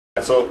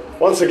So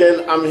once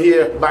again, I'm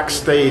here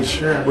backstage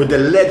with the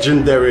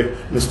legendary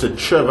Mr.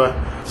 Trevor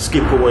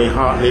Skipaway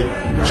Hartley.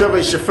 Trevor,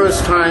 it's your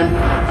first time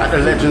at the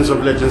Legends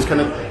of Legends. Can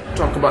you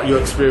talk about your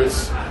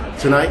experience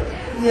tonight?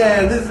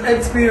 Yeah, this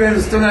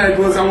experience tonight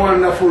was a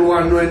wonderful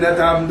one, knowing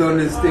that I've done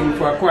this thing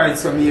for quite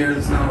some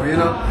years now, you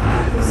know.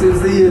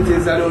 Since the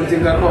 80s, I don't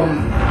think I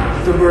come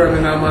to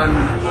Birmingham, and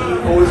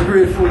I was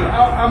grateful.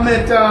 I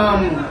met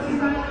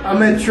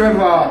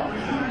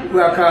Trevor,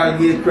 we are called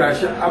Gate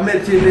Crash. I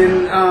met him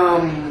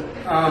in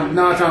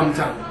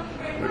Northampton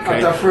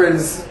at a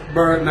friend's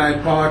birthday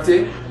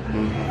party,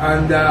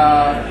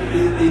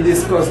 and he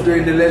discussed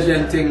doing the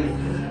legend thing,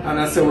 and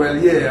I said, well,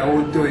 yeah, I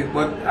would do it,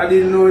 but I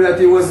didn't know that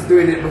he was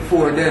doing it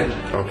before then.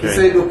 He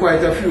said he did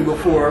quite a few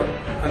before,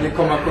 and he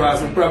come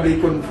across, and probably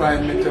couldn't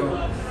find me to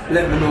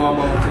let me know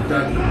about it.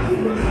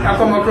 And I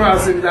come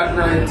across him that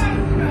night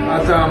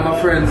at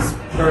my friend's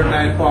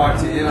birthday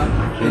party, you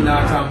know, in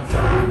Northampton,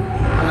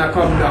 and I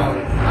come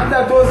down. And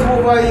that was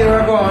over a year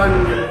ago,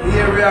 and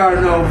here we are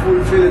now,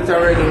 fulfill it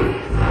already,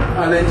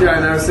 and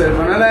enjoying ourselves.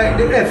 And I like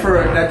the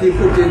effort that he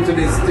put into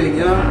this thing,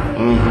 you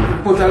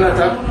know. Put a lot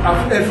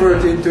of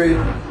effort into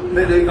it,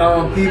 make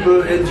the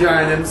people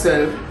enjoy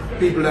themselves,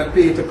 people that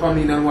pay to come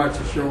in and watch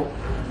the show.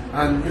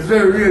 And it's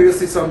very rare you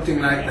see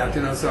something like that,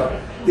 you know.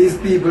 So these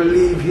people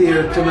leave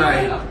here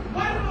tonight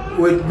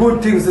with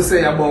good things to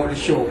say about the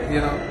show,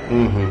 you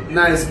know.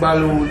 Nice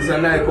balloons,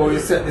 and like how you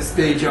set the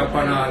stage up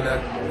and all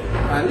that.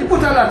 And he put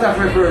a lot of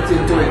effort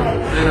into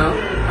it, you know,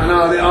 and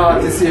all the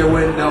artists here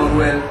went down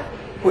well,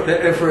 put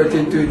the effort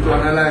into it, and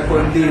I like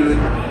how he deal with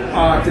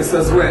artists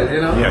as well,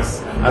 you know.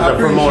 Yes, as a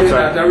promoter.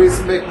 That. I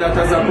respect that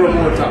as a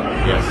promoter.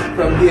 Yes.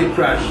 From Gate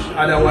Crash,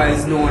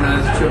 otherwise known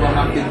as Trevor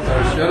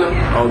McIntosh, you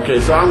know. Okay,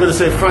 so I'm going to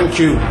say thank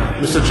you,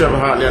 Mr. Trevor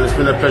Hartley, and it's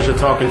been a pleasure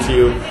talking to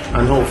you,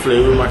 and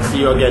hopefully we might see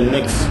you again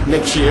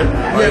next year.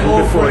 Yeah,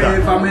 hopefully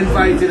if I'm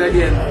invited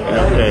again.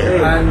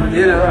 Okay. And,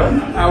 you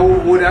know, I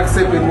would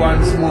accept it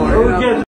once more, you know.